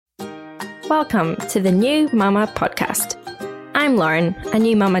Welcome to the New Mama podcast. I'm Lauren, a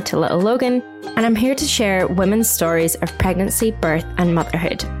new mama to little Logan, and I'm here to share women's stories of pregnancy, birth, and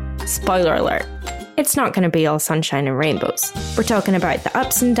motherhood. Spoiler alert, it's not going to be all sunshine and rainbows. We're talking about the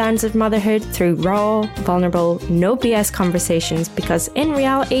ups and downs of motherhood through raw, vulnerable, no BS conversations because in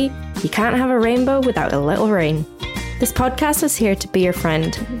reality, you can't have a rainbow without a little rain. This podcast is here to be your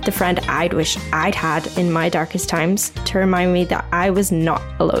friend, the friend I'd wish I'd had in my darkest times, to remind me that I was not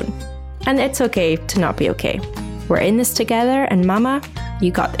alone. And it's okay to not be okay. We're in this together, and Mama, you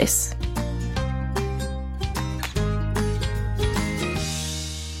got this.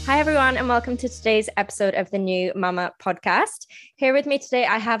 Hi everyone, and welcome to today's episode of the New Mama podcast. Here with me today,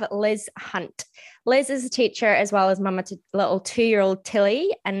 I have Liz Hunt. Liz is a teacher as well as mama to little 2-year-old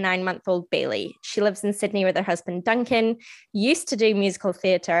Tilly and 9-month-old Bailey. She lives in Sydney with her husband Duncan, used to do musical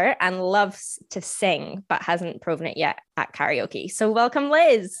theatre and loves to sing, but hasn't proven it yet at karaoke. So welcome,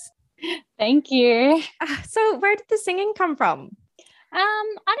 Liz. Thank you. So where did the singing come from?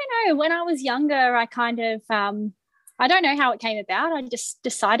 I don't know. When I was younger, I kind of, I don't know how it came about. I just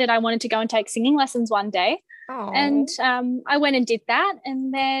decided I wanted to go and take singing lessons one day. Aww. And I went and did that.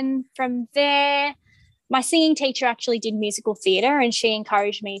 And then from there, my singing teacher actually did musical theatre and she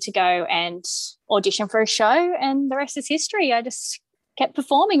encouraged me to go and audition for a show. And the rest is history. I just kept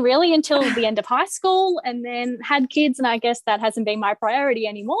performing really until the end of high school and then had kids. And I guess that hasn't been my priority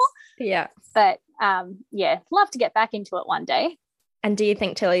anymore. Yeah. But love to get back into it one day. And do you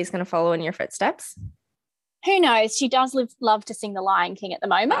think Tilly's going to follow in your footsteps? Who knows? She does love to sing The Lion King at the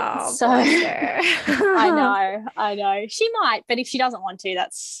moment. Oh, so I know. She might, but if she doesn't want to,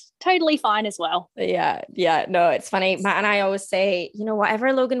 that's totally fine as well. Yeah. No, it's funny. Matt and I always say,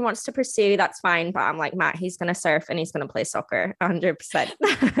 whatever Logan wants to pursue, that's fine. But I'm like, Matt, he's going to surf and he's going to play soccer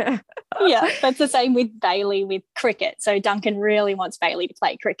 100%. Yeah, that's the same with Bailey with cricket. So Duncan really wants Bailey to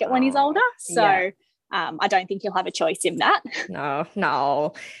play cricket when he's older. So yeah. I don't think you'll have a choice in that.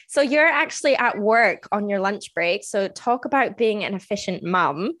 No. So you're actually at work on your lunch break. So talk about being an efficient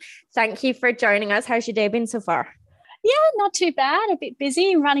mum. Thank you for joining us. How's your day been so far? Yeah, not too bad. A bit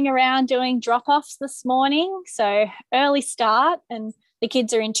busy running around doing drop-offs this morning. So early start, and the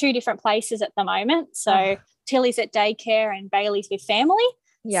kids are in 2 different places at the moment. So Tilly's at daycare and Bailey's with family.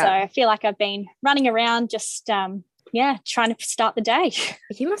 Yeah. So I feel like I've been running around just trying to start the day.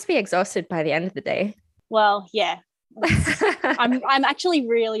 You must be exhausted by the end of the day. Well, yeah. I'm actually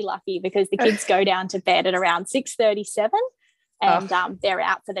really lucky because the kids go down to bed at around 6:37 and they're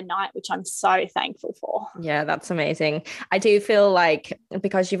out for the night, which I'm so thankful for. Yeah, that's amazing. I do feel like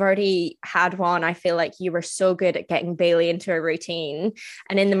because you've already had one, I feel like you were so good at getting Bailey into a routine.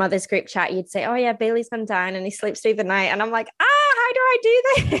 And in the mother's group chat, you'd say, oh yeah, Bailey's gone down and he sleeps through the night. And I'm like, how do I do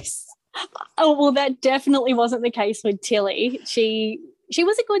this? Oh, well, that definitely wasn't the case with Tilly. She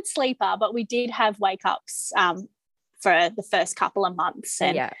was a good sleeper, but we did have wake-ups for the first couple of months,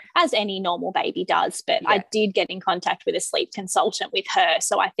 and as any normal baby does. But I did get in contact with a sleep consultant with her,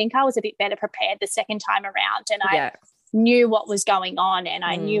 so I think I was a bit better prepared the second time around, and I knew what was going on, and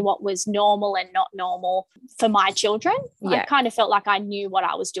I knew what was normal and not normal for my children. I kind of felt like I knew what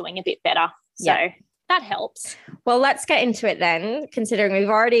I was doing a bit better. So that helps. Well, let's get into it then, considering we've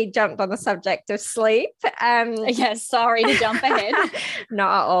already jumped on the subject of sleep. Sorry to jump ahead. Not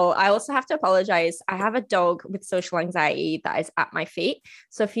at all. I also have to apologize. I have a dog with social anxiety that is at my feet.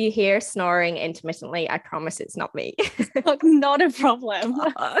 So if you hear snoring intermittently, I promise it's not me. Look, not a problem.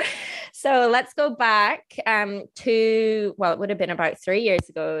 So let's go back to, it would have been about 3 years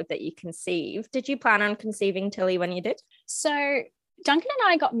ago that you conceived. Did you plan on conceiving Tilly when you did? So Duncan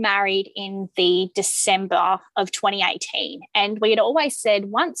and I got married in the December of 2018, and we had always said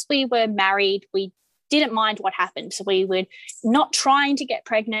once we were married, we didn't mind what happened. So we were not trying to get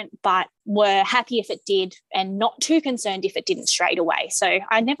pregnant, but were happy if it did and not too concerned if it didn't straight away. So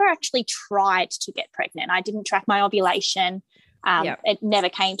I never actually tried to get pregnant. I didn't track my ovulation. It never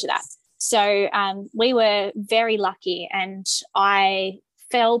came to that. So we were very lucky, and I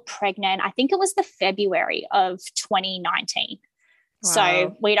fell pregnant. I think it was the February of 2019. Wow.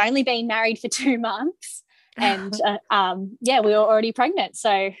 So we'd only been married for 2 months and, we were already pregnant.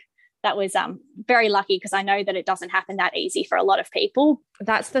 So that was very lucky because I know that it doesn't happen that easy for a lot of people.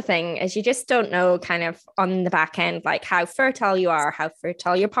 That's the thing, is you just don't know kind of on the back end, like how fertile you are, how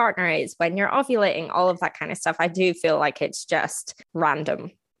fertile your partner is, when you're ovulating, all of that kind of stuff. I do feel like it's just random.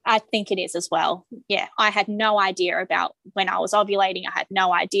 I think it is as well. Yeah, I had no idea about when I was ovulating. I had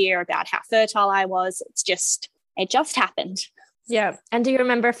no idea about how fertile I was. It just happened. Yeah. And do you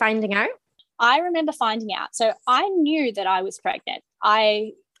remember finding out? I remember finding out. So I knew that I was pregnant.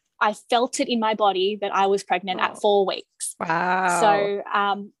 I I felt it in my body that I was pregnant at 4 weeks. Wow. So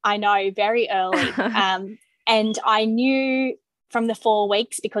I know, very early. And I knew from the 4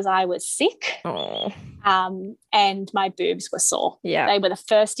 weeks because I was sick and my boobs were sore. Yeah. They were the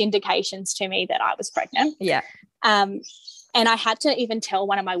first indications to me that I was pregnant. Yeah. And I had to even tell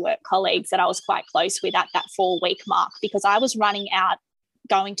one of my work colleagues that I was quite close with at that 4-week mark, because I was running out,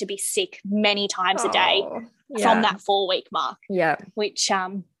 going to be sick many times a day from that 4-week mark. Yeah. Which,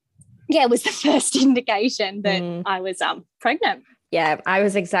 was the first indication that I was pregnant. Yeah, I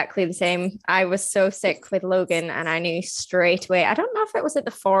was exactly the same. I was so sick with Logan and I knew straight away. I don't know if it was at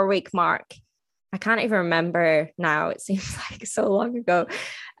the 4-week mark. I can't even remember now. It seems like so long ago.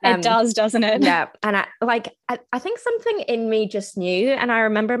 It does, doesn't it? Yeah. And I think something in me just knew. And I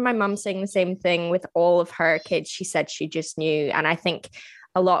remember my mum saying the same thing with all of her kids. She said she just knew. And I think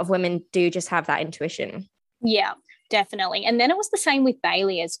a lot of women do just have that intuition. Yeah, definitely. And then it was the same with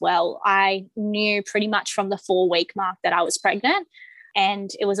Bailey as well. I knew pretty much from the 4-week mark that I was pregnant. And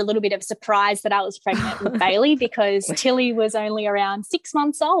it was a little bit of a surprise that I was pregnant with Bailey, because Tilly was only around 6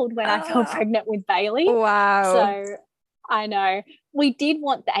 months old when I fell pregnant with Bailey. Wow. So I know we did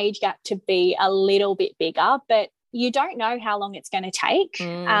want the age gap to be a little bit bigger, but you don't know how long it's going to take.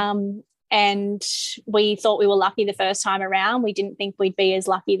 And we thought we were lucky the first time around. We didn't think we'd be as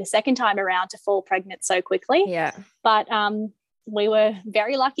lucky the second time around to fall pregnant so quickly. Yeah. But we were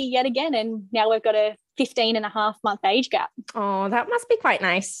very lucky yet again. And now we've got a 15.5-month age gap. Oh, that must be quite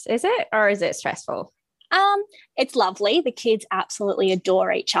nice. Is it? Or is it stressful? It's lovely. The kids absolutely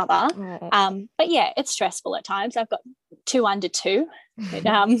adore each other. But yeah, it's stressful at times. I've got 2 under 2. But,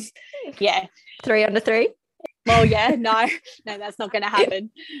 3 under 3? Well, yeah, no, that's not going to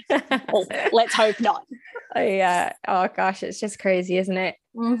happen. Well, let's hope not. Yeah. Oh gosh, it's just crazy, isn't it?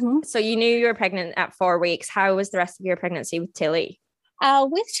 Mm-hmm. So you knew you were pregnant at 4 weeks. How was the rest of your pregnancy with Tilly?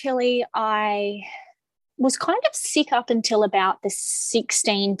 With Tilly, I was kind of sick up until about the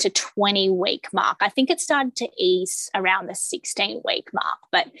 16 to 20 week mark. I think it started to ease around the 16-week mark,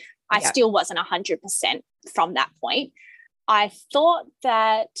 but I still wasn't 100% from that point. I thought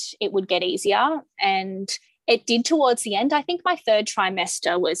that it would get easier, and it did towards the end. I think my 3rd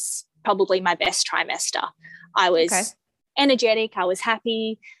trimester was probably my best trimester. I was energetic, I was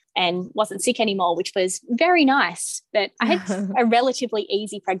happy, and wasn't sick anymore, which was very nice. But I had a relatively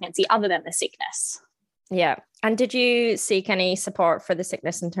easy pregnancy other than the sickness. Yeah. And did you seek any support for the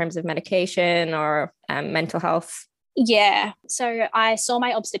sickness in terms of medication or mental health? Yeah. So I saw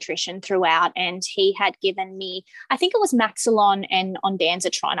my obstetrician throughout, and he had given me, I think it was Maxilon and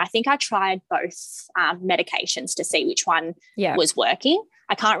ondansetron. I think I tried both medications to see which one was working.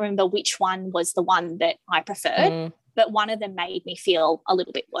 I can't remember which one was the one that I preferred, but one of them made me feel a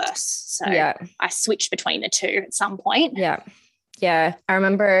little bit worse. So I switched between the two at some point. Yeah. Yeah. I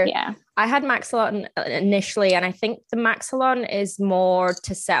remember I had Maxilon initially, and I think the Maxilon is more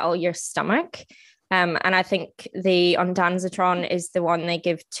to settle your stomach. And I think the ondansetron is the one they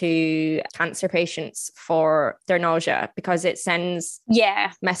give to cancer patients for their nausea, because it sends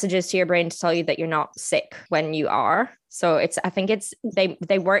messages to your brain to tell you that you're not sick when you are. So I think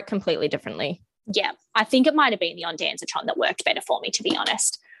they work completely differently. Yeah, I think it might have been the ondansetron that worked better for me, to be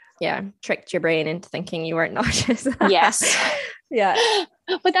honest. Yeah, tricked your brain into thinking you weren't nauseous. Yes. Yeah.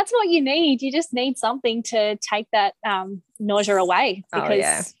 But that's what you need. You just need something to take that nausea away,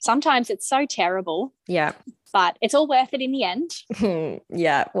 because sometimes it's so terrible. Yeah. But it's all worth it in the end.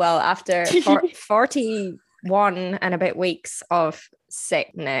 Yeah. Well, after 41 and a bit weeks of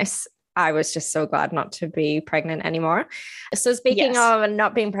sickness, I was just so glad not to be pregnant anymore. So speaking of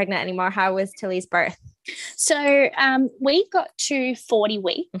not being pregnant anymore, how was Tilly's birth? So we got to 40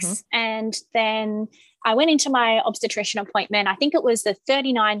 weeks and then I went into my obstetrician appointment. I think it was the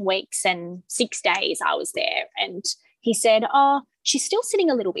 39 weeks and 6 days I was there. And he said, she's still sitting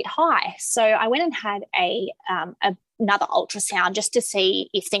a little bit high. So I went and had another ultrasound just to see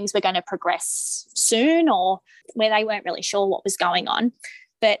if things were going to progress soon, or where they weren't really sure what was going on.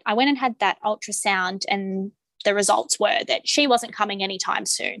 But I went and had that ultrasound, and the results were that she wasn't coming anytime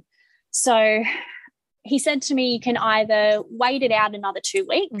soon. So he said to me, you can either wait it out another 2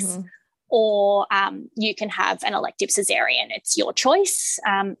 weeks or you can have an elective cesarean. It's your choice.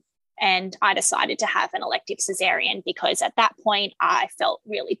 And I decided to have an elective cesarean because at that point I felt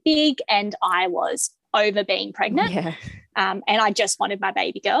really big and I was over being pregnant. Yeah. And I just wanted my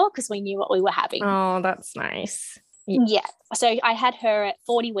baby girl because we knew what we were having. Oh, that's nice. Yeah. So I had her at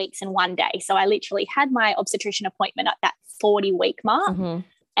 40 weeks and 1 day. So I literally had my obstetrician appointment at that 40-week mark.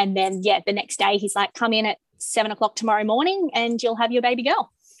 And then, the next day he's like, come in at 7 o'clock tomorrow morning and you'll have your baby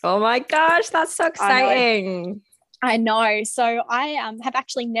girl. Oh my gosh, that's so exciting. I know. So I have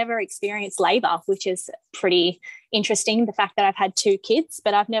actually never experienced labour, which is pretty interesting. The fact that I've had 2 kids,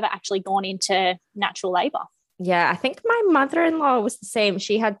 but I've never actually gone into natural labour. Yeah, I think my mother-in-law was the same.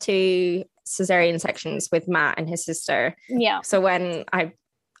 She had 2 cesarean sections with Matt and his sister. Yeah. So when I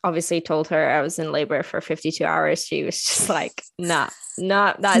obviously told her I was in labor for 52 hours, she was just like, nah,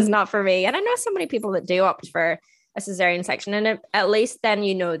 that is not for me. And I know so many people that do opt for a cesarean section, and at least then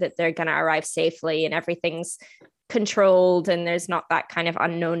you know that they're going to arrive safely and everything's controlled and there's not that kind of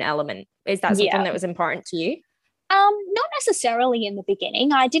unknown element. Is that something that was important to you? Not necessarily in the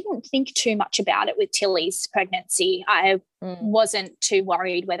beginning. I didn't think too much about it with Tilly's pregnancy. I wasn't too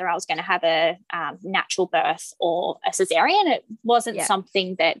worried whether I was going to have a natural birth or a cesarean. It wasn't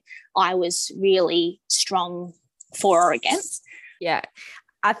something that I was really strong for or against. Yeah.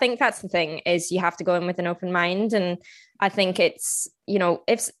 I think that's the thing, is you have to go in with an open mind. And I think it's, you know,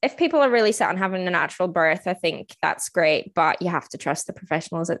 if people are really set on having a natural birth, I think that's great, but you have to trust the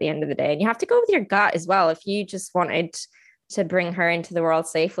professionals at the end of the day, and you have to go with your gut as well. If you just wanted to bring her into the world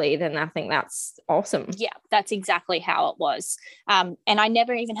safely, then I think that's awesome. Yeah, that's exactly how it was. And I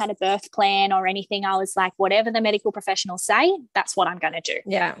never even had a birth plan or anything. I was like, whatever the medical professionals say, that's what I'm going to do.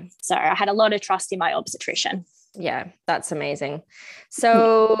 Yeah. So I had a lot of trust in my obstetrician. Yeah, that's amazing.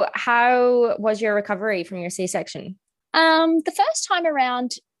 So how was your recovery from your C-section? The first time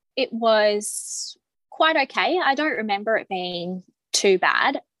around, it was quite okay. I don't remember it being too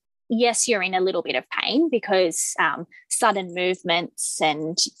bad. Yes, you're in a little bit of pain because sudden movements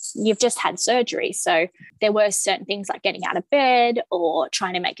and you've just had surgery. So there were certain things like getting out of bed or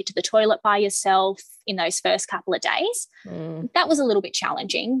trying to make it to the toilet by yourself in those first couple of days. That was a little bit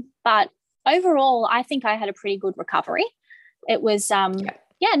challenging, but overall, I think I had a pretty good recovery. It was,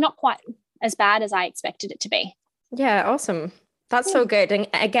 not quite as bad as I expected it to be. Yeah, awesome. That's so good. And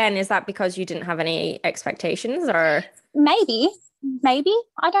again, is that because you didn't have any expectations, or? Maybe.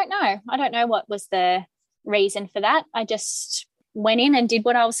 I don't know. I don't know what was the reason for that. I just went in and did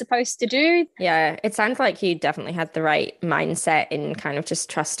what I was supposed to do. Yeah, it sounds like you definitely had the right mindset in kind of just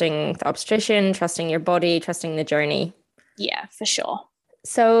trusting the obstetrician, trusting your body, trusting the journey. Yeah, for sure.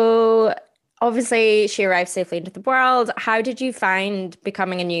 So obviously she arrived safely into the world. How did you find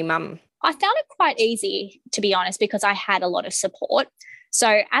becoming a new mum? I found it quite easy, to be honest, because I had a lot of support.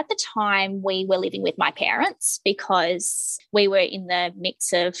 So at the time, we were living with my parents because we were in the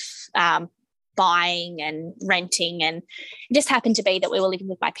mix of buying and renting, and it just happened to be that we were living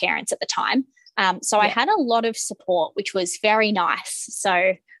with my parents at the time. I had a lot of support, which was very nice.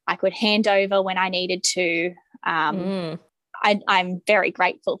 So I could hand over when I needed to. I'm very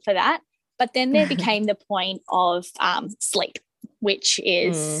grateful for that. But then there became the point of sleep, which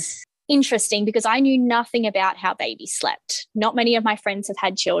is interesting because I knew nothing about how babies slept. Not many of my friends have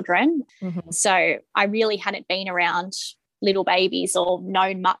had children. So I really hadn't been around little babies or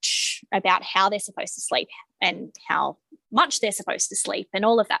known much about how they're supposed to sleep and how much they're supposed to sleep and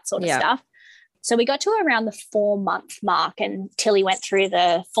all of that sort of stuff. So we got to around the 4-month mark and Tilly went through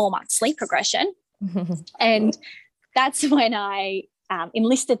the 4-month sleep progression. And that's when I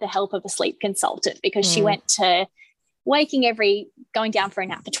enlisted the help of a sleep consultant because she went to going down for a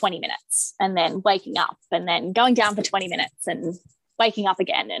nap for 20 minutes and then waking up and then going down for 20 minutes and waking up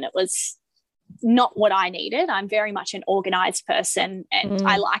again. And it was not what I needed. I'm very much an organized person and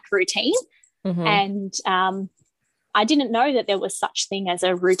I like routine. And I didn't know that there was such thing as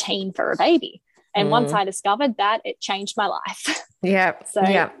a routine for a baby. And once I discovered that, it changed my life. Yeah.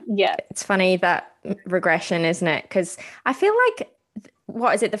 It's funny, that regression, isn't it? Because I feel like,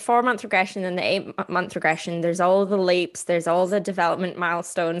 what is it, the 4-month regression and the 8-month regression, there's all the leaps, there's all the development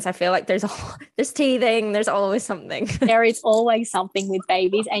milestones. I feel like there's teething, there's always something. There is always something with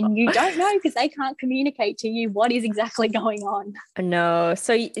babies and you don't know because they can't communicate to you what is exactly going on. No.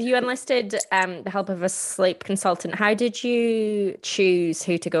 So you enlisted the help of a sleep consultant. How did you choose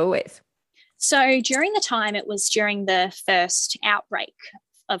who to go with? So during the time, it was during the first outbreak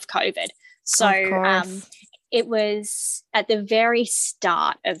of COVID. So it was at the very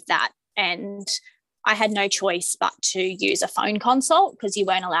start of that, and I had no choice but to use a phone consult because you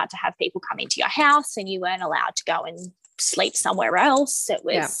weren't allowed to have people come into your house and you weren't allowed to go and sleep somewhere else. It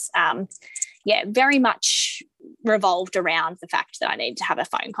was, very much revolved around the fact that I needed to have a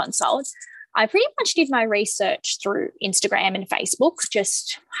phone consult. I pretty much did my research through Instagram and Facebook,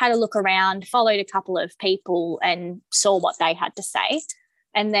 just had a look around, followed a couple of people and saw what they had to say.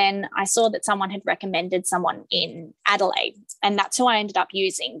 And then I saw that someone had recommended someone in Adelaide, and that's who I ended up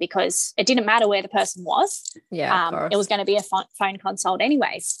using because it didn't matter where the person was. It was going to be a phone consult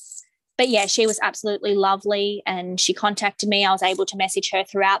anyways. But yeah, she was absolutely lovely and she contacted me. I was able to message her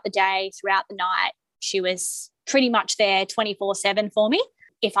throughout the day, throughout the night. She was pretty much there 24/7 for me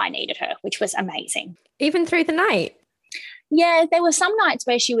if I needed her, which was amazing. Even through the night? Yeah, there were some nights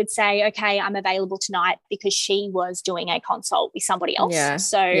where she would say, okay, I'm available tonight, because she was doing a consult with somebody else. Yeah.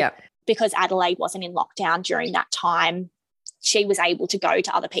 So Yeah. because Adelaide wasn't in lockdown during that time, she was able to go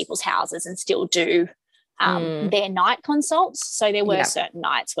to other people's houses and still do their night consults. So there were certain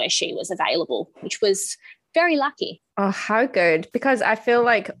nights where she was available, which was very lucky. Oh, how good. Because I feel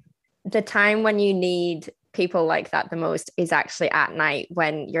like the time when you need people like that the most is actually at night,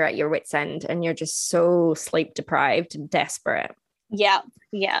 when you're at your wit's end and you're just so sleep deprived and desperate. Yeah.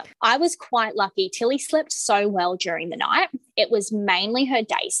 I was quite lucky. Tilly slept so well during the night. It was mainly her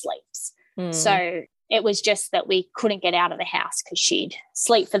day sleeps. So it was just that we couldn't get out of the house because she'd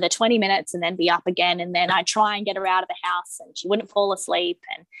sleep for the 20 minutes and then be up again. And then I'd try and get her out of the house and she wouldn't fall asleep.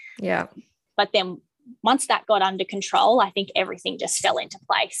 But then once that got under control, I think everything just fell into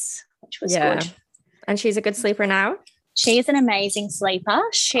place, which was good. And she's a good sleeper now? She's an amazing sleeper.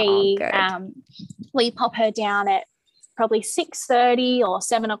 We pop her down at probably 6:30 or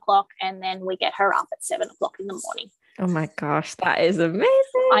 7 o'clock, and then we get her up at 7 o'clock in the morning. Oh my gosh, that is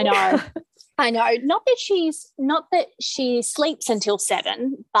amazing. I know. Not that she sleeps until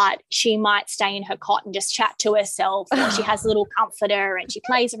 7, but she might stay in her cot and just chat to herself, or she has a little comforter and she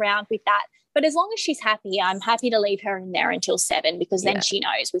plays around with that. But as long as she's happy, I'm happy to leave her in there until 7, because then she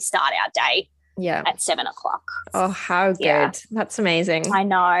knows we start our day at 7 o'clock. Oh, how good. Yeah. That's amazing. I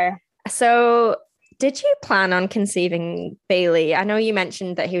know. So did you plan on conceiving Bailey? I know you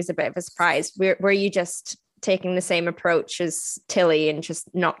mentioned that he was a bit of a surprise. Were you just taking the same approach as Tilly and just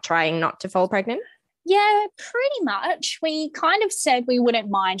trying not to fall pregnant? Yeah, pretty much. We kind of said we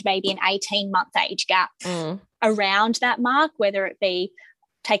wouldn't mind maybe an 18-month age gap around that mark, whether it be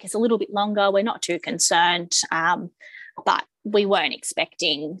take us a little bit longer. We're not too concerned, but we weren't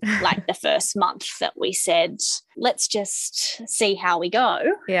expecting like the first month that we said, let's just see how we go.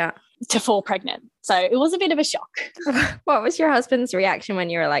 Yeah. To fall pregnant. So it was a bit of a shock. What was your husband's reaction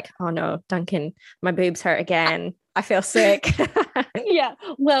when you were like, oh no, Duncan, my boobs hurt again. I feel sick. Yeah.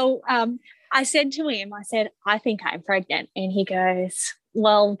 Well, I said to him, I think I'm pregnant. And he goes,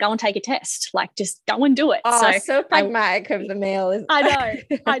 well, go and take a test. Like, just go and do it. Oh, so pragmatic of the male. I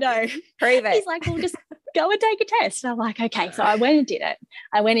know. Prove it. He's like, well, just go and take a test. And I'm like, okay. So I went and did it.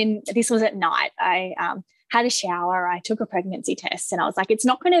 I went in, this was at night. I had a shower. I took a pregnancy test and I was like, it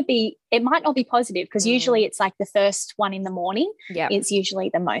might not be positive, because usually it's like the first one in the morning. Yeah. It's usually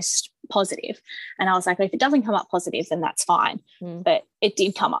the most positive. And I was like, if it doesn't come up positive, then that's fine. But it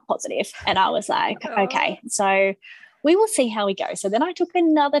did come up positive. And I was like, okay, so we will see how we go. So then I took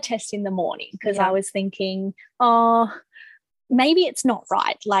another test in the morning, because I was thinking, maybe it's not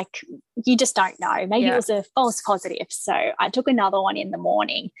right. Like, you just don't know. Maybe it was a false positive. So I took another one in the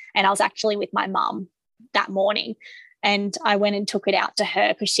morning, and I was actually with my mum that morning, and I went and took it out to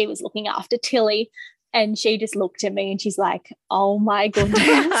her because she was looking after Tilly, and she just looked at me and she's like, oh my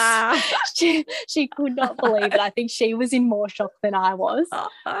goodness. she could not believe it. I think she was in more shock than I was. But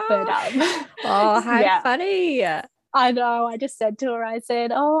how funny. I know. I just said to her, I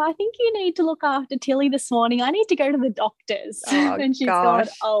said, I think you need to look after Tilly this morning. I need to go to the doctors. And she's gone,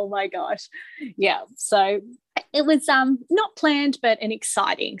 oh my gosh. Yeah. So it was not planned, but an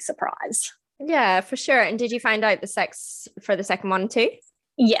exciting surprise. Yeah, for sure. And did you find out the sex for the second one too?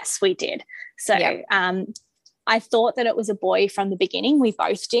 Yes, we did. So I thought that it was a boy from the beginning. We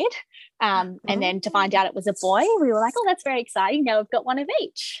both did. And then to find out it was a boy, we were like, oh, that's very exciting. Now we've got one of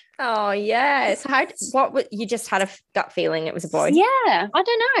each. Oh, yes. You just had a gut feeling it was a boy? Yeah, I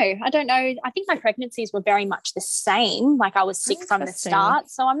don't know. I think my pregnancies were very much the same. Like, I was sick from the start.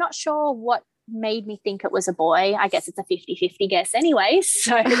 So I'm not sure what made me think it was a boy. I guess it's a 50-50 guess anyway.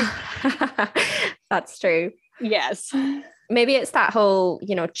 So that's true. Yes. Maybe it's that whole,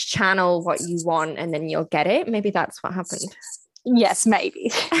 channel what you want and then you'll get it. Maybe that's what happened. Yes,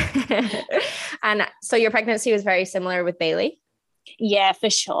 maybe. And so your pregnancy was very similar with Bailey? Yeah, for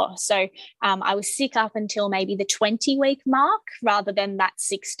sure. So I was sick up until maybe the 20-week mark rather than that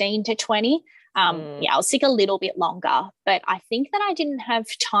 16 to 20. I was sick a little bit longer, but I think that I didn't have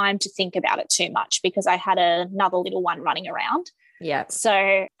time to think about it too much because I had another little one running around. Yeah.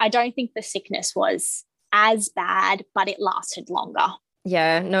 So I don't think the sickness was as bad, but it lasted longer.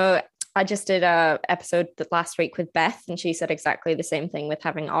 Yeah, no, I just did a episode last week with Beth, and she said exactly the same thing with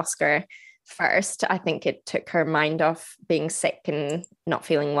having Oscar first. I think it took her mind off being sick and not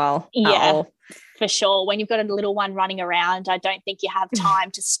feeling well at all. For sure. When you've got a little one running around, I don't think you have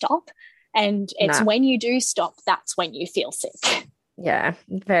time to stop. And it's when you do stop, that's when you feel sick. Yeah,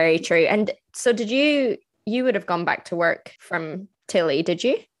 very true. And so you would have gone back to work from Tilly, did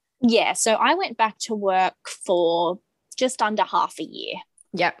you? Yeah, so I went back to work for just under half a year.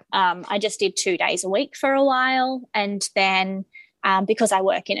 Yep. I just did 2 days a week for a while. And then because I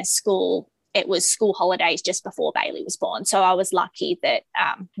work in a school, it was school holidays just before Bailey was born. So I was lucky that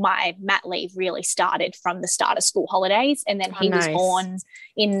my mat leave really started from the start of school holidays. And then he was born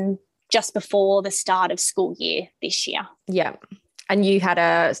in just before the start of school year this year. Yeah. And you had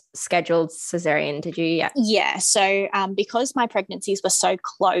a scheduled cesarean, did you? Yeah. Yeah. So because my pregnancies were so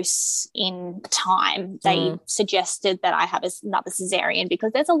close in time, they suggested that I have another cesarean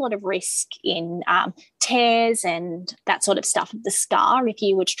because there's a lot of risk in tears and that sort of stuff of the scar if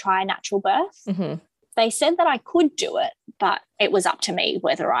you were to try a natural birth. Mm-hmm. They said that I could do it, but it was up to me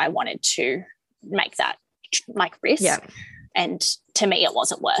whether I wanted to make that risk. Yeah. And to me, it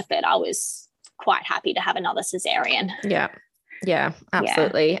wasn't worth it. I was quite happy to have another cesarean. Yeah. Yeah,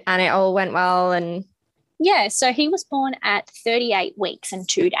 absolutely. Yeah. And it all went well. And yeah, so he was born at 38 weeks and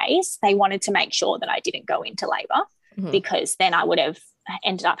 2 days. They wanted to make sure that I didn't go into labor because then I would have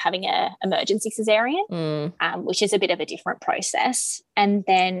ended up having an emergency cesarean, which is a bit of a different process. And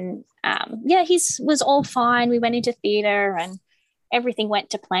then, he was all fine. We went into theatre and everything went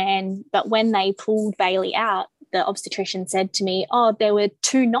to plan. But when they pulled Bailey out, the obstetrician said to me, there were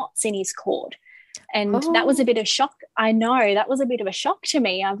 2 knots in his cord. And that was a bit of shock. I know, that was a bit of a shock to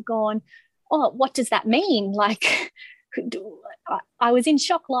me. I've gone, what does that mean? Like, I was in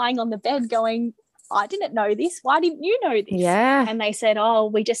shock lying on the bed going, I didn't know this. Why didn't you know this? Yeah. And they said,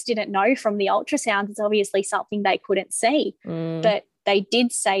 we just didn't know from the ultrasound. It's obviously something they couldn't see. But they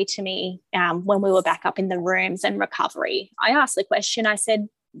did say to me when we were back up in the rooms and recovery, I asked the question, I said,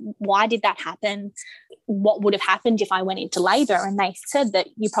 why did that happen? What would have happened if I went into labor? And they said that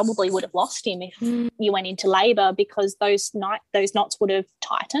you probably would have lost him if you went into labor because those knots would have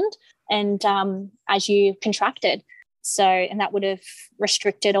tightened and as you contracted. So, and that would have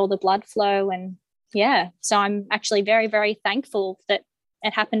restricted all the blood flow. And yeah, so I'm actually very, very thankful that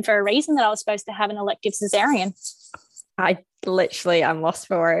it happened for a reason, that I was supposed to have an elective cesarean. I'm lost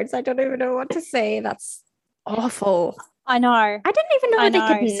for words. I don't even know what to say. That's awful. I know. I didn't even know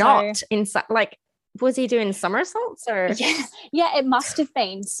they could knot inside. Like, was he doing somersaults or? Yeah, it must have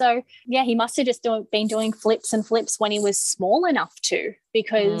been. So yeah, he must have just been doing flips and flips when he was small enough to,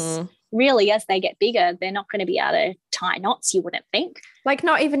 because really, as they get bigger, they're not going to be able to tie knots, you wouldn't think. Like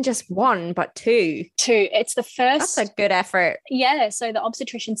not even just 1, but 2. 2. It's the first. That's a good effort. Yeah. So the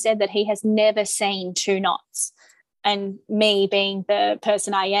obstetrician said that he has never seen 2 knots. And me being the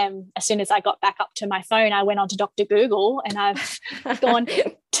person I am, as soon as I got back up to my phone, I went on to Dr. Google and I've gone,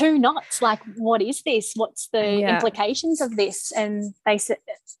 2 knots, like, what is this? What's the implications of this? And they said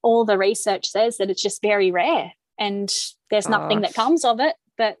all the research says that it's just very rare and there's nothing that comes of it.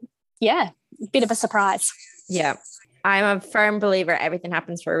 But yeah, a bit of a surprise. Yeah. I'm a firm believer everything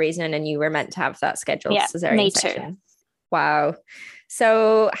happens for a reason, and you were meant to have that scheduled cesarean me section. Too. Wow.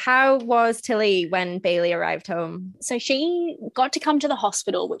 So how was Tilly when Bailey arrived home? So she got to come to the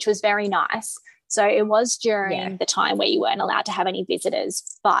hospital, which was very nice. So it was during the time where you weren't allowed to have any visitors,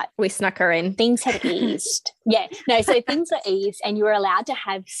 but we snuck her in. Things had eased. So things were eased and you were allowed to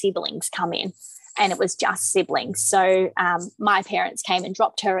have siblings come in, and it was just siblings. So my parents came and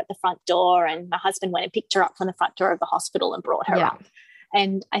dropped her at the front door, and my husband went and picked her up from the front door of the hospital and brought her up.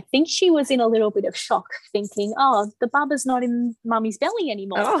 And I think she was in a little bit of shock, thinking, the bubba's not in mummy's belly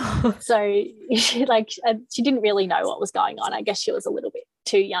anymore. Oh. So she didn't really know what was going on. I guess she was a little bit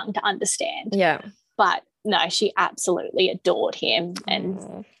too young to understand. Yeah. But no, she absolutely adored him.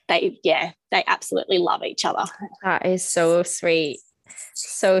 And they absolutely love each other. That is so sweet.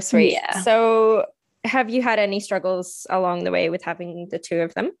 So sweet. Yeah. So have you had any struggles along the way with having the 2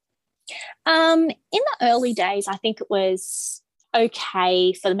 of them? In the early days, I think it was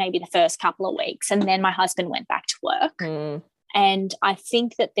okay for maybe the first couple of weeks, and then my husband went back to work. And I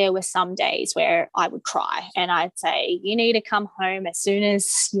think that there were some days where I would cry and I'd say, you need to come home as soon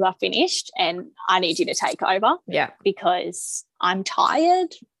as you are finished and I need you to take over. Yeah. Because I'm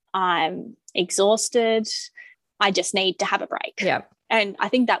tired, I'm exhausted, I just need to have a break. Yeah. And I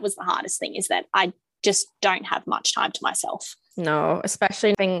think that was the hardest thing, is that I just don't have much time to myself. No,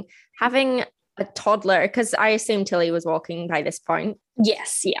 especially having a toddler, because I assume Tilly was walking by this point.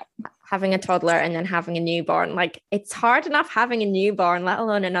 Yes, yeah. Having a toddler and then having a newborn, like, it's hard enough having a newborn, let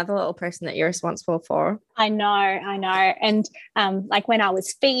alone another little person that you're responsible for. I know. And like when I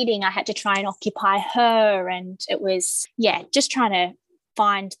was feeding, I had to try and occupy her, and it was, just trying to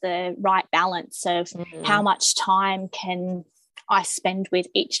find the right balance of how much time can I spend with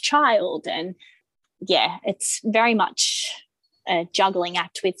each child. And it's very much a juggling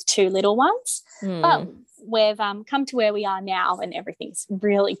act with 2 little ones. But we've come to where we are now, and everything's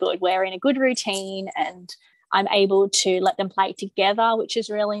really good. We're in a good routine, and I'm able to let them play together, which is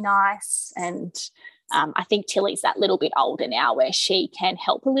really nice. And I think Tilly's that little bit older now where she can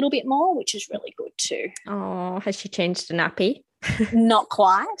help a little bit more, which is really good too. Oh, has she changed the nappy? Not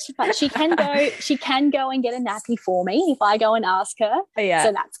quite, but she can go and get a nappy for me if I go and ask her. Yeah.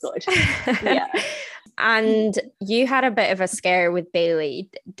 So that's good. Yeah. And you had a bit of a scare with Bailey.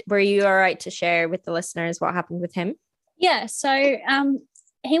 Were you all right to share with the listeners what happened with him? Yeah. So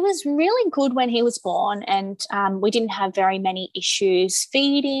he was really good when he was born, and we didn't have very many issues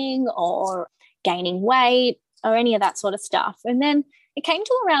feeding or gaining weight or any of that sort of stuff. And then it came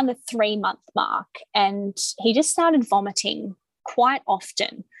to around the 3-month mark, and he just started vomiting quite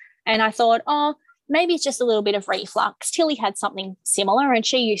often. And I thought, oh, maybe it's just a little bit of reflux. Tilly had something similar, and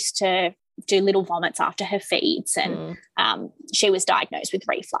she used to do little vomits after her feeds, and she was diagnosed with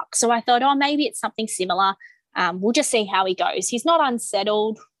reflux. So I thought, oh, maybe it's something similar. We'll just see how he goes. He's not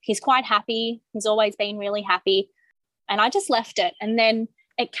unsettled. He's quite happy. He's always been really happy. And I just left it. And then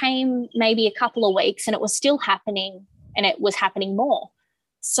it came maybe a couple of weeks, and it was still happening, and it was happening more.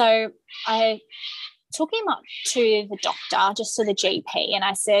 So I took him up to the doctor, just to the GP, and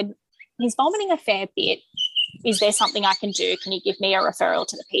I said, he's vomiting a fair bit. Is there something I can do? Can you give me a referral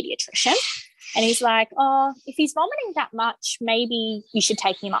to the pediatrician? And he's like, oh, if he's vomiting that much, maybe you should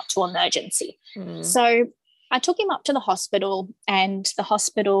take him up to emergency. So I took him up to the hospital, and the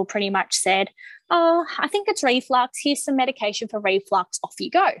hospital pretty much said, oh, I think it's reflux. Here's some medication for reflux. Off you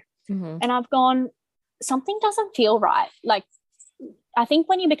go. And I've gone, something doesn't feel right. Like, I think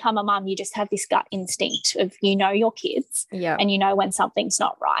when you become a mum, you just have this gut instinct of, your kids and you know when something's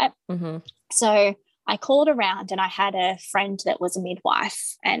not right. So I called around, and I had a friend that was a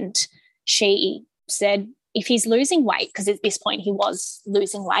midwife, and she said, if he's losing weight, because at this point he was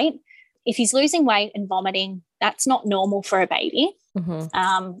losing weight, if he's losing weight and vomiting, that's not normal for a baby.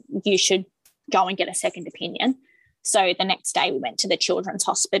 You should go and get a second opinion. So the next day we went to the Children's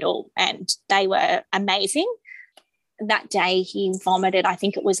Hospital, and they were amazing. That day he vomited, I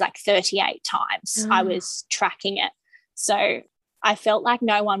think it was like 38 times. I was tracking it. So I felt like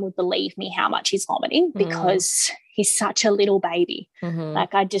no one would believe me how much he's vomiting, because he's such a little baby.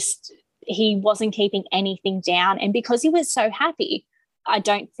 Like, he wasn't keeping anything down. And because he was so happy, I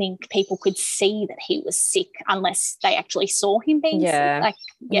don't think people could see that he was sick unless they actually saw him being sick.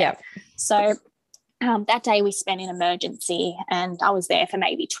 So that day we spent in emergency, and I was there for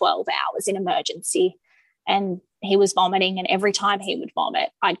maybe 12 hours in emergency, and he was vomiting. And every time he would vomit,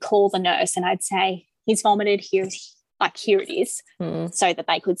 I'd call the nurse and I'd say, he's vomited, here it is, so that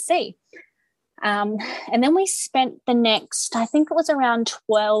they could see. And then we spent the next, I think it was around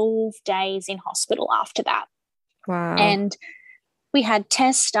 12 days in hospital after that. Wow. And we had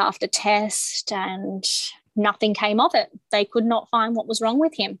test after test, and nothing came of it. They could not find what was wrong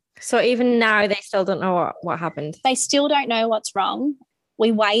with him. So even now they still don't know what happened? They still don't know what's wrong.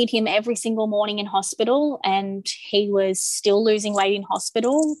 We weighed him every single morning in hospital, and he was still losing weight in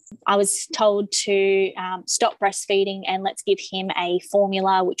hospital. I was told to stop breastfeeding and let's give him a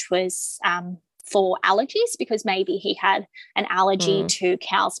formula, which was for allergies, because maybe he had an allergy to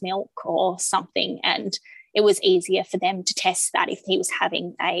cow's milk or something, and it was easier for them to test that if he was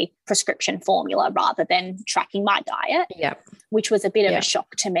having a prescription formula rather than tracking my diet, which was a bit of a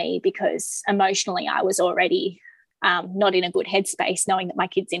shock to me, because emotionally I was already not in a good headspace knowing that my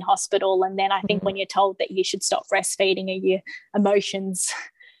kid's in hospital. And then I think when you're told that you should stop breastfeeding, your emotions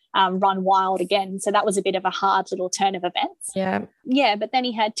run wild again. So that was a bit of a hard little turn of events. Yeah, but then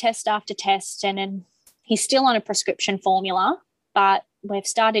he had test after test, and then he's still on a prescription formula, but we've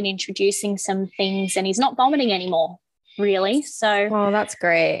started introducing some things, and he's not vomiting anymore, really. So, oh, that's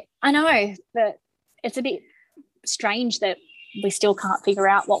great. I know, but it's a bit strange that we still can't figure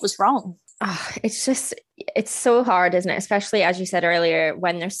out what was wrong. Oh, it's so hard, isn't it? Especially, as you said earlier,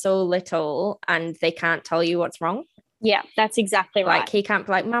 when they're so little and they can't tell you what's wrong. Yeah, that's exactly right. Like, he can't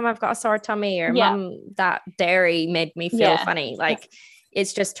be like, Mum, I've got a sore tummy, or Mum, that dairy made me feel funny. Like,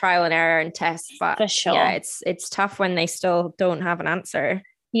 it's just trial and error and tests. But for sure, yeah, it's tough when they still don't have an answer.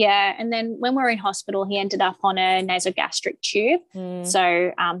 Yeah, and then when we were in hospital, he ended up on a nasogastric tube.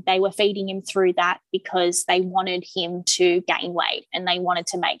 So they were feeding him through that because they wanted him to gain weight, and they wanted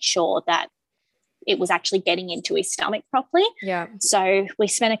to make sure that it was actually getting into his stomach properly. Yeah. So we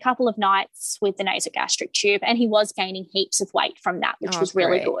spent a couple of nights with the nasogastric tube, and he was gaining heaps of weight from that, which was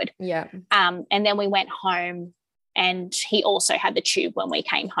really good. Yeah. And then we went home, and he also had the tube when we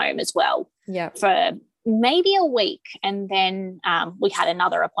came home as well. Yeah. For maybe a week. And then we had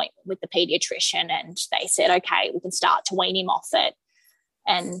another appointment with the pediatrician, and they said, okay, we can start to wean him off it.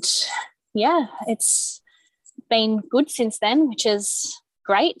 And yeah, it's been good since then, which is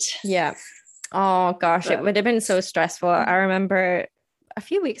great. Yeah. Oh gosh, it would have been so stressful. I remember a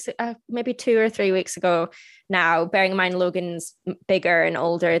few weeks, maybe 2 or 3 weeks ago now, bearing in mind Logan's bigger and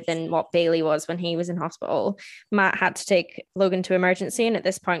older than what Bailey was when he was in hospital, Matt had to take Logan to emergency. And at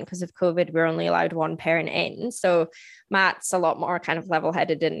this point, because of COVID, we're only allowed one parent in. So Matt's a lot more kind of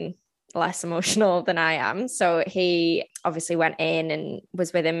level-headed and less emotional than I am. So he obviously went in and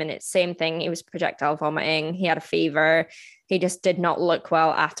was with him, and it's same thing. He was projectile vomiting. He had a fever. He just did not look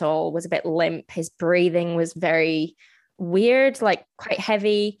well at all, was a bit limp. His breathing was very weird, like quite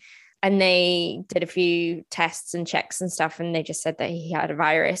heavy. And they did a few tests and checks and stuff, and they just said that he had a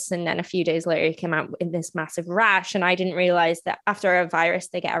virus. And then a few days later, he came out in this massive rash. And I didn't realize that after a virus,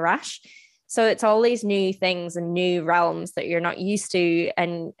 they get a rash. So it's all these new things and new realms that you're not used to.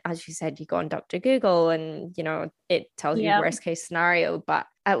 And as you said, you go on Dr. Google and, you know, it tells you worst case scenario, but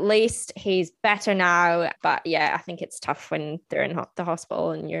at least he's better now. But yeah, I think it's tough when they're in the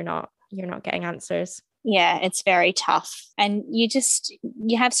hospital and you're not getting answers. Yeah, it's very tough. And you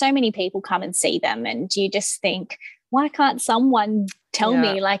have so many people come and see them, and you just think, why can't someone tell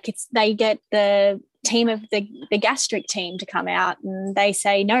me? Like, they get the team of the gastric team to come out and they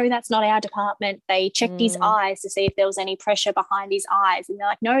say, no, that's not our department. They checked his eyes to see if there was any pressure behind his eyes, and they're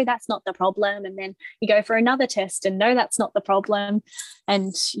like, no, that's not the problem. And then you go for another test and no, that's not the problem.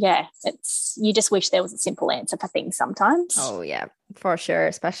 And yeah, you just wish there was a simple answer for things sometimes. Oh yeah, for sure.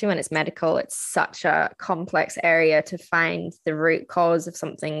 Especially when it's medical, it's such a complex area to find the root cause of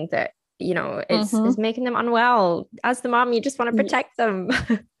something that, you know, is making them unwell. As the mom, you just want to protect them.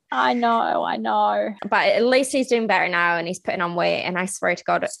 I know. But at least he's doing better now and he's putting on weight. And I swear to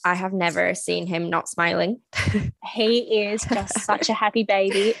God, I have never seen him not smiling. He is just such a happy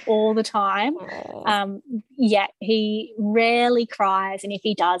baby all the time. He rarely cries. And if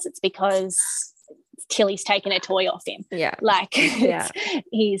he does, it's because Tilly's taken a toy off him. Yeah.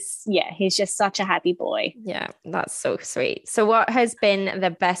 He's just such a happy boy. Yeah, that's so sweet. So what has been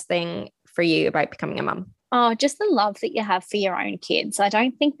the best thing for you about becoming a mum? Oh, just the love that you have for your own kids. I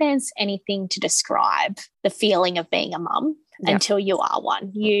don't think there's anything to describe the feeling of being a mum until you are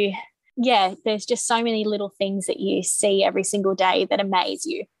one. There's just so many little things that you see every single day that amaze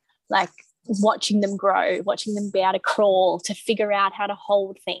you, like watching them grow, watching them be able to crawl, to figure out how to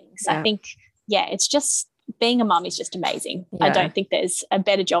hold things. I think, it's just, being a mum is just amazing. I don't think there's a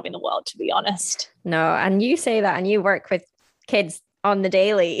better job in the world, to be honest. No, and you say that, and you work with kids on the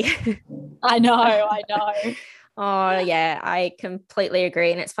daily. I know. Oh yeah, I completely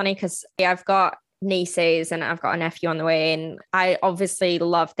agree. And it's funny because I've got nieces and I've got a nephew on the way, and I obviously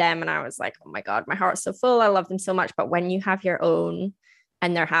love them, and I was like, oh my God, my heart's so full, I love them so much. But when you have your own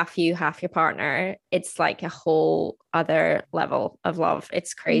and they're half you, half your partner, it's like a whole other level of love.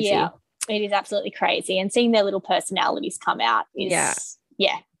 It's crazy. Yeah, it is absolutely crazy. And seeing their little personalities come out is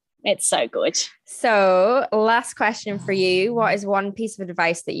it's so good. So last question for you. What is one piece of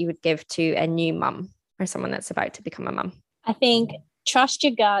advice that you would give to a new mum or someone that's about to become a mum? I think trust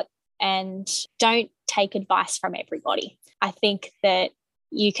your gut and don't take advice from everybody. I think that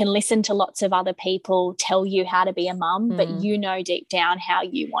you can listen to lots of other people tell you how to be a mum, but you know deep down how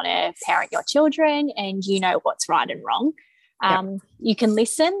you want to parent your children, and you know what's right and wrong. You can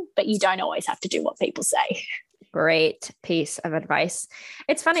listen, but you don't always have to do what people say. Great piece of advice.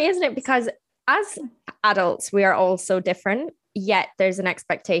 It's funny, isn't it? Because as adults, we are all so different, yet there's an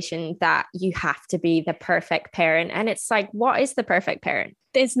expectation that you have to be the perfect parent. And it's like, what is the perfect parent?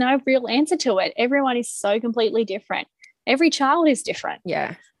 There's no real answer to it. Everyone is so completely different. Every child is different.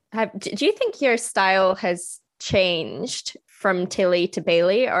 Yeah. Do you think your style has changed from Tilly to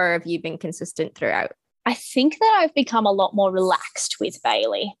Bailey, or have you been consistent throughout? I think that I've become a lot more relaxed with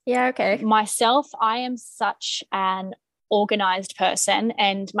Bailey. Yeah, okay. Myself, I am such an organised person,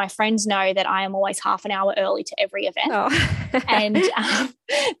 and my friends know that I am always half an hour early to every event. Oh. And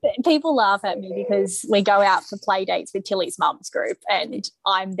people laugh at me because we go out for play dates with Tilly's mum's group, and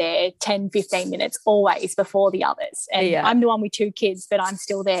I'm there 10, 15 minutes always before the others. And I'm the one with 2 kids, but I'm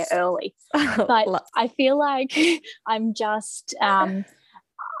still there early. But I feel like I'm just...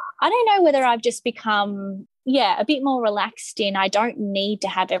 I don't know whether I've just become, a bit more relaxed in I don't need to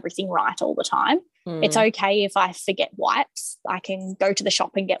have everything right all the time. It's okay if I forget wipes. I can go to the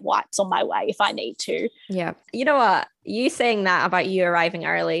shop and get wipes on my way if I need to. Yeah. You know what? You saying that about you arriving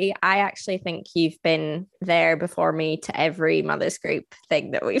early, I actually think you've been there before me to every mother's group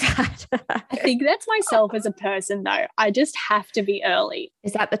thing that we've had. I think that's myself as a person, though. I just have to be early.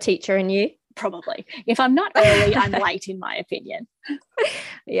 Is that the teacher in you? Probably. If I'm not early, I'm late, in my opinion.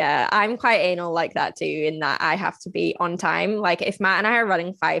 Yeah, I'm quite anal like that too, in that I have to be on time. Like if Matt and I are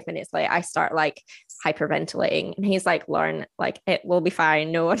running 5 minutes late, I start like hyperventilating, and he's like, Lauren, like it will be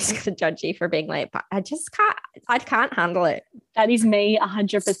fine, no one's gonna judge you for being late. But I can't handle it. That is me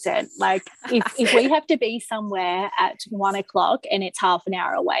 100%. Like if we have to be somewhere at 1 o'clock and it's half an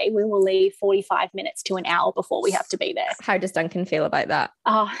hour away, we will leave 45 minutes to an hour before we have to be there. How does Duncan feel about that?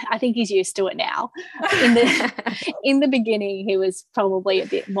 Oh, I think he's used to it now. In the beginning, he was probably a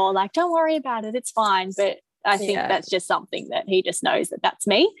bit more like, don't worry about it, it's fine. But I think that's just something that he just knows that that's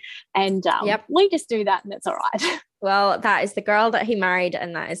me. And we just do that and it's all right. Well, that is the girl that he married,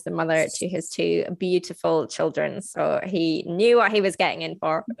 and that is the mother to his 2 beautiful children. So he knew what he was getting in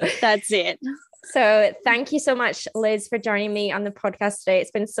for. That's it. So thank you so much, Liz, for joining me on the podcast today.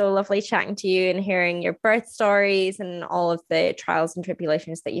 It's been so lovely chatting to you and hearing your birth stories and all of the trials and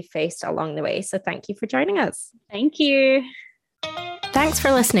tribulations that you faced along the way. So thank you for joining us. Thank you. Thanks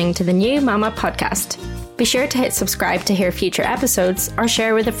for listening to the New Mama podcast. Be sure to hit subscribe to hear future episodes or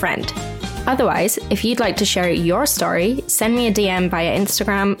share with a friend. Otherwise, if you'd like to share your story, send me a DM via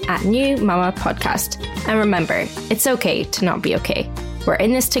Instagram at New Mama Podcast. And remember, it's okay to not be okay. We're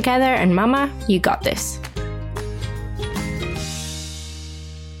in this together, and Mama, you got this.